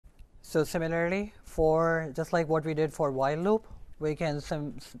So similarly, for just like what we did for while loop, we can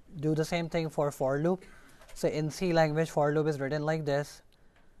do the same thing for loop. So in C language, for loop is written like this.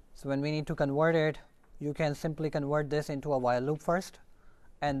 So when we need to convert it, you can simply convert this into a while loop first,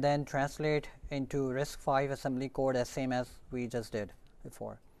 and then translate into RISC V assembly code as same as we just did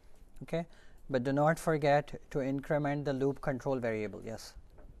before. Okay, but do not forget to increment the loop control variable. Yes.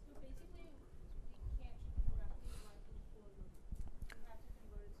 So basically, we can't directly write in for loop. We have to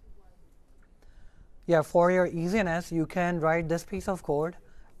convert it to while loop. Yeah, for your easiness, you can write this piece of code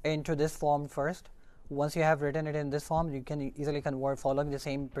into this form first. Once you have written it in this form, you can easily convert following the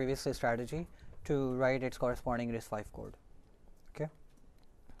same previous strategy to write its corresponding RISC V code. Okay.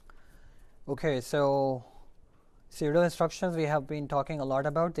 Okay, so pseudo instructions we have been talking a lot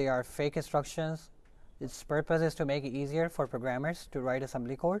about. They are fake instructions. Its purpose is to make it easier for programmers to write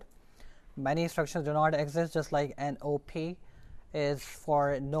assembly code. Many instructions do not exist, just like NOP is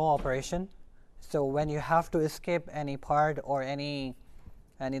for no operation. So when you have to escape any part or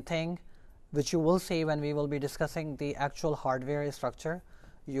anything, which you will see when we will be discussing the actual hardware structure,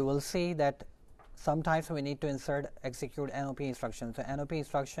 you will see that sometimes we need to execute NOP instructions. So NOP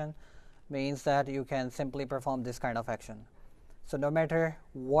instruction means that you can simply perform this kind of action. So no matter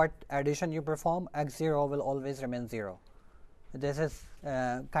what addition you perform, x0 will always remain 0. This is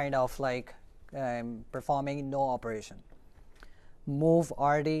kind of like performing no operation. Move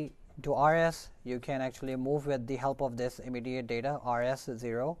RD to RS, you can actually move with the help of this immediate data, RS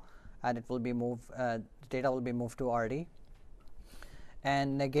 0, and it will be moved, data will be moved to RD.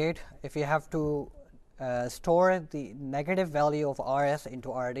 And negate, if you have to store the negative value of RS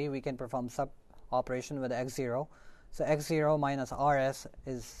into RD, we can perform sub operation with x0. So x0 minus RS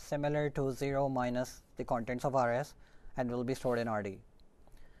is similar to 0 minus the contents of RS and will be stored in RD.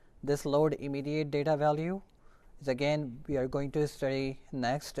 This load immediate data value is again we are going to study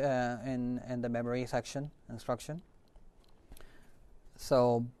next in the memory section instruction.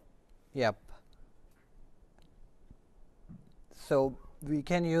 So yep. So we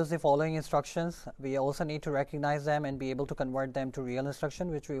can use the following instructions. We also need to recognize them and be able to convert them to real instruction,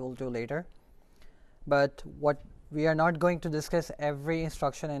 which we will do later. But what we are not going to discuss every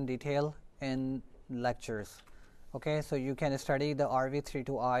instruction in detail in lectures. Okay, so you can study the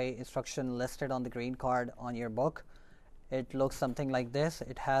RV32I instruction listed on the green card on your book. It looks something like this.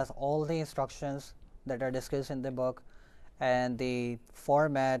 It has all the instructions that are discussed in the book, and the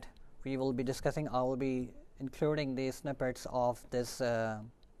format we will be discussing. I will be including the snippets of this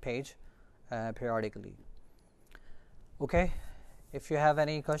page periodically. Okay, if you have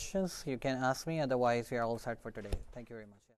any questions, you can ask me. Otherwise, we are all set for today. Thank you very much.